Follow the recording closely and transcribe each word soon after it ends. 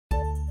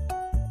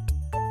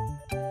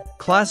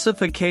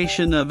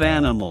Classification of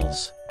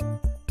animals.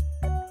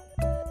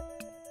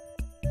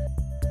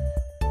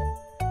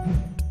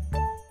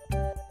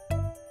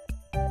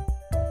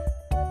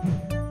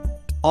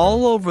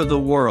 All over the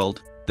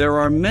world, there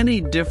are many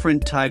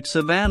different types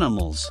of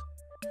animals.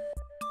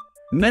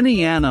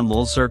 Many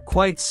animals are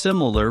quite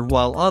similar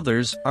while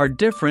others are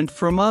different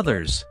from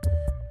others.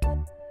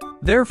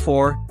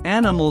 Therefore,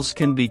 animals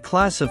can be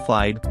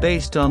classified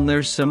based on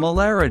their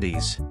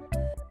similarities.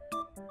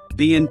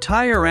 The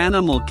entire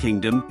animal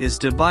kingdom is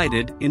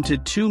divided into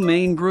two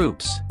main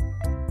groups.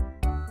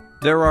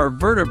 There are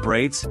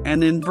vertebrates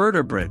and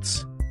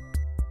invertebrates.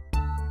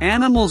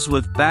 Animals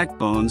with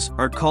backbones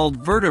are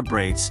called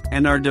vertebrates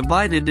and are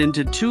divided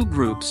into two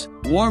groups,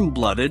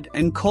 warm-blooded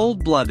and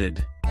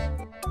cold-blooded.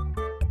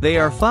 They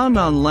are found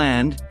on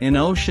land, in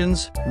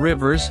oceans,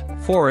 rivers,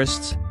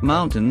 forests,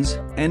 mountains,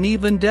 and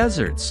even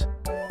deserts.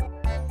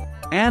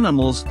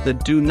 Animals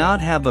that do not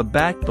have a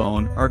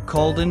backbone are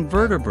called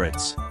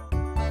invertebrates.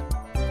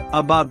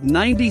 About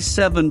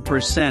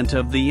 97%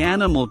 of the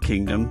animal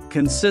kingdom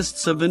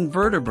consists of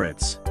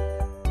invertebrates.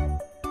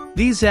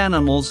 These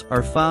animals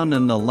are found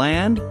in the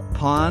land,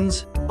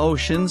 ponds,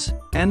 oceans,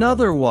 and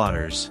other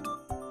waters.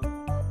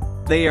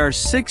 They are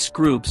 6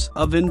 groups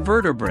of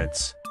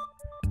invertebrates.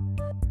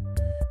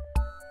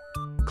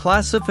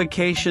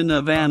 Classification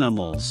of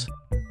animals.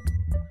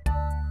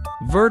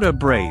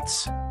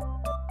 Vertebrates.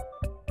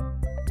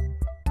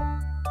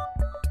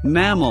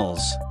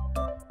 Mammals.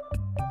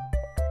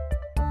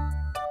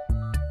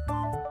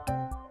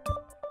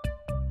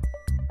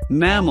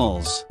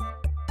 Mammals.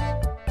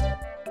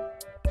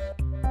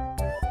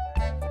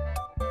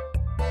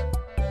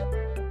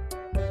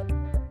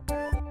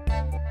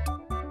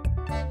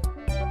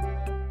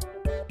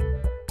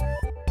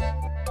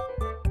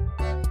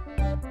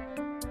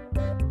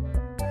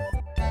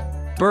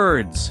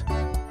 Birds.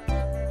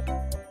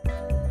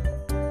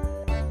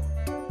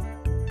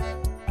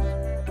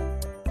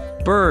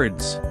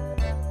 Birds.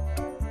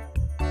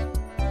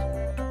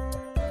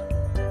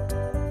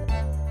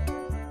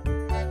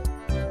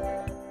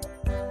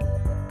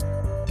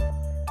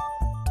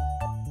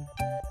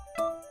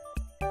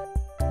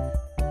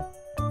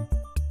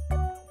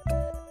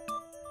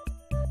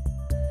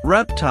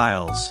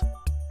 Reptiles.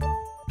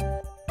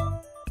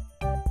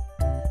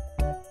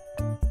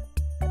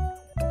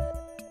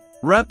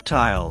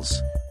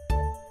 Reptiles.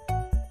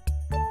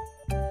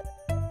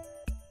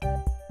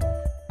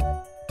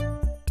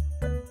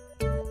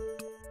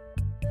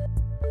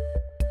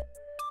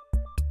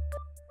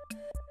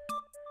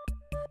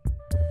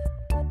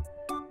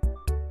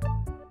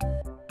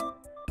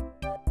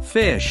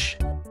 Fish.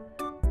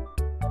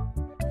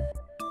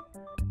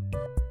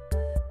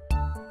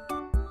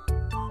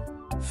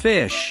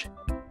 Fish.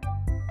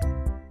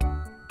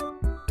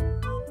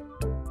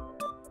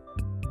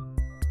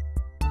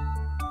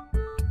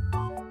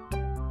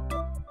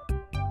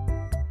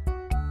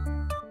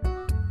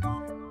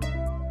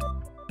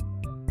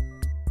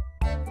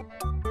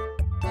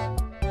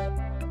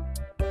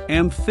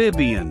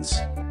 Amphibians.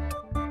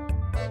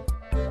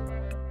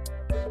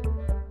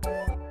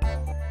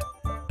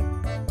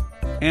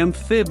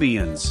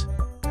 Amphibians.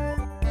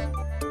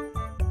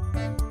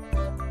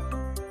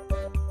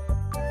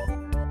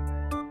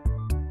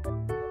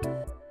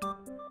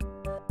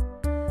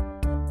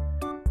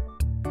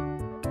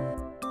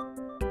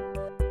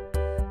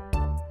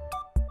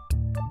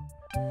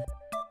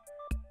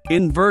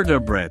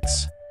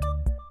 Invertebrates.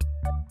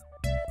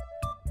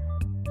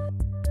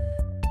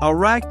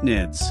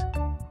 Arachnids.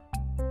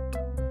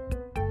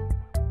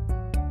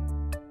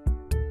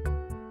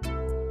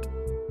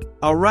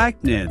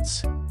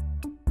 Arachnids.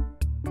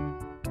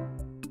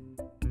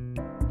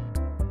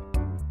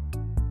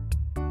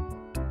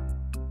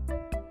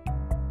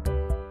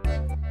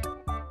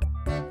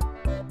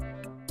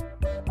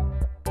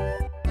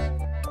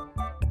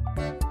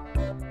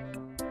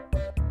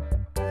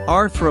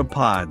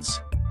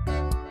 Arthropods.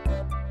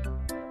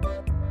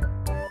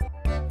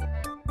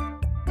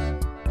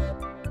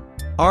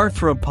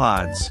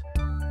 Arthropods.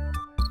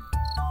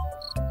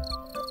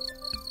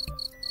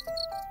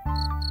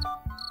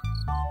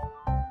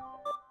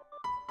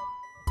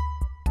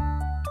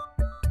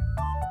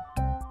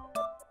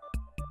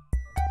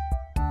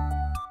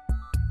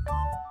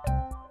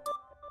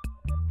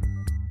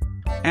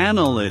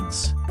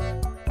 Annelids.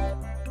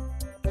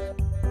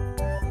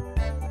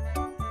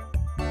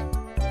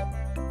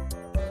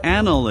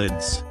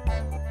 Annelids.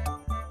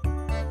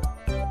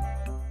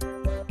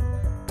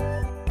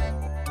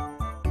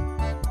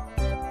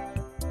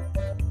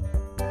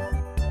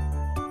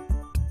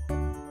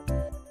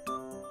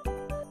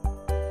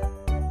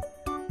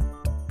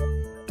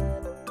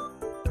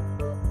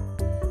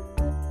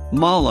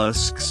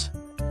 Mollusks.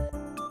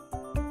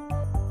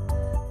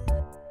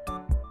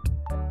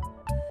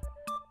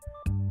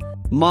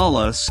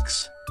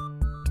 Mollusks.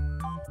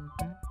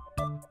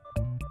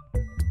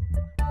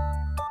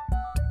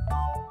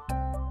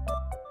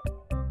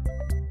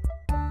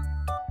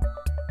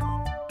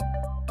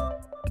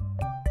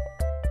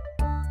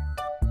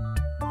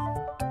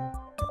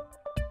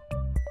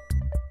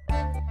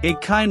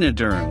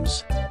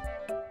 Echinoderms.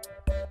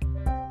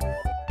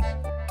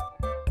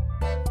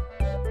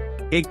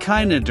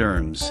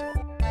 Echinoderms.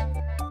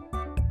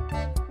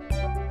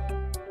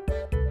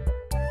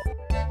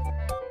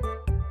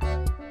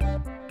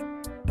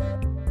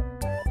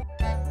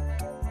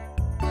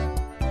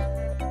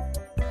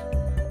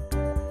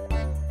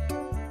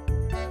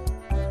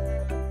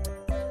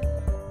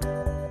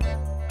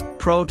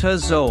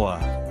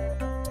 Protozoa.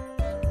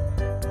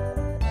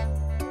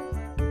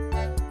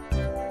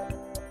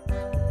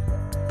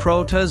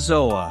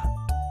 Protozoa.